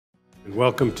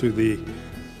Welcome to the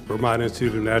Vermont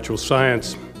Institute of Natural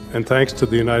Science, and thanks to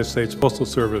the United States Postal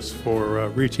Service for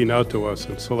reaching out to us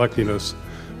and selecting us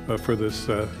for this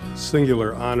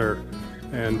singular honor.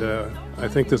 And I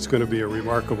think this is going to be a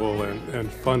remarkable and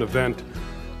fun event.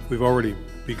 We've already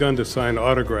begun to sign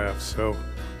autographs, so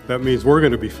that means we're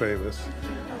going to be famous.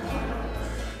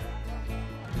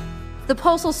 The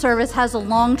Postal Service has a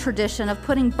long tradition of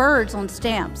putting birds on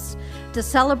stamps to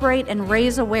celebrate and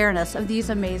raise awareness of these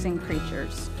amazing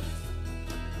creatures.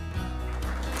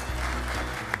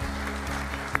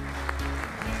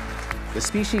 The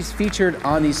species featured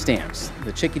on these stamps,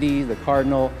 the chickadee, the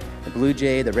cardinal, the blue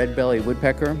jay, the red-bellied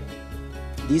woodpecker,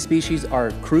 these species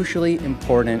are crucially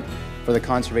important for the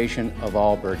conservation of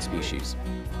all bird species.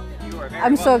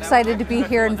 I'm so excited to be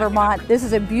here in Vermont. This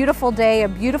is a beautiful day, a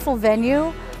beautiful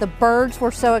venue. The birds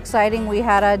were so exciting. We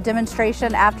had a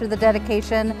demonstration after the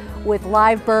dedication with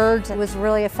live birds. It was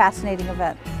really a fascinating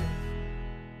event.